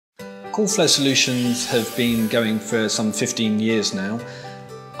CallFlow Solutions have been going for some 15 years now.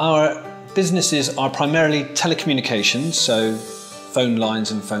 Our businesses are primarily telecommunications, so phone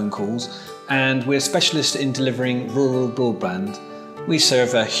lines and phone calls, and we're specialists in delivering rural broadband. We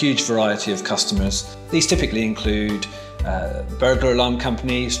serve a huge variety of customers. These typically include burglar alarm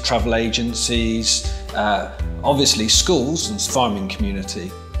companies, travel agencies, obviously schools and farming community.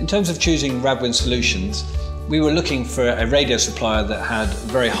 In terms of choosing Radwin solutions, we were looking for a radio supplier that had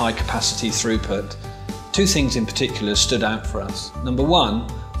very high capacity throughput. Two things in particular stood out for us. Number one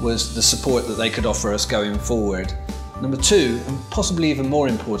was the support that they could offer us going forward. Number two, and possibly even more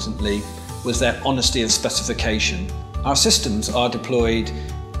importantly, was their honesty of specification. Our systems are deployed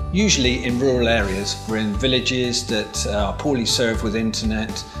usually in rural areas. We're in villages that are poorly served with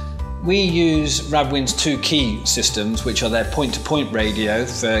internet. We use Radwin's two key systems, which are their point-to-point radio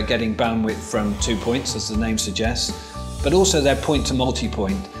for getting bandwidth from 2 points, as the name suggests, but also their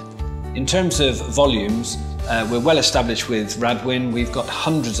point-to-multipoint. In terms of volumes, we're well established with Radwin. We've got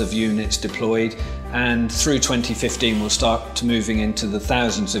hundreds of units deployed, and through 2015 we'll start to moving into the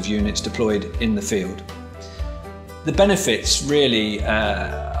thousands of units deployed in the field. The benefits really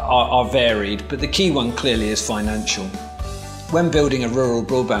are varied, but the key one clearly is financial. When building a rural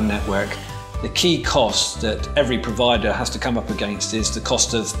broadband network, the key cost that every provider has to come up against is the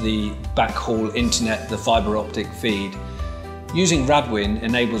cost of the backhaul internet, the fibre optic feed. Using Radwin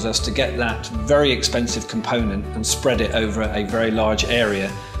enables us to get that very expensive component and spread it over a very large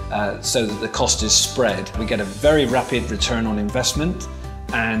area so that the cost is spread. We get a very rapid return on investment,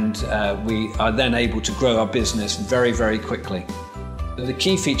 and we are then able to grow our business very, very quickly. The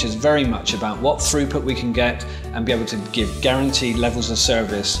key feature is very much about what throughput we can get and be able to give guaranteed levels of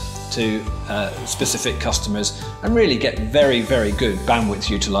service to specific customers and really get very, very good bandwidth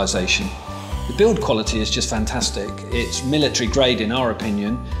utilisation. The build quality is just fantastic. It's military grade in our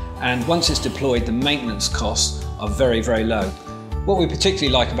opinion, and once it's deployed, the maintenance costs are very, very low. What we particularly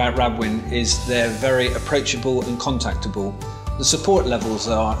like about Radwin is they're very approachable and contactable. The support levels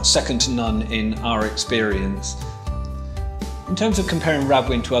are second to none in our experience. In terms of comparing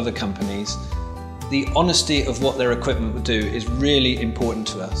Radwin to other companies, the honesty of what their equipment would do is really important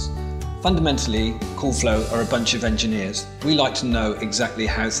to us. Fundamentally, CallFlow are a bunch of engineers. We like to know exactly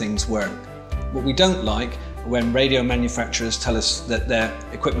how things work. What we don't like are when radio manufacturers tell us that their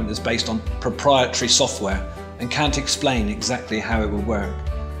equipment is based on proprietary software and can't explain exactly how it will work.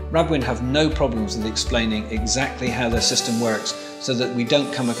 Radwin have no problems with explaining exactly how their system works so that we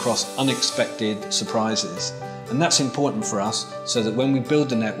don't come across unexpected surprises. And that's important for us so that when we build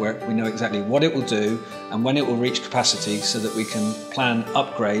the network, we know exactly what it will do and when it will reach capacity so that we can plan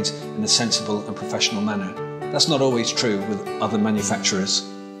upgrades in a sensible and professional manner. That's not always true with other manufacturers.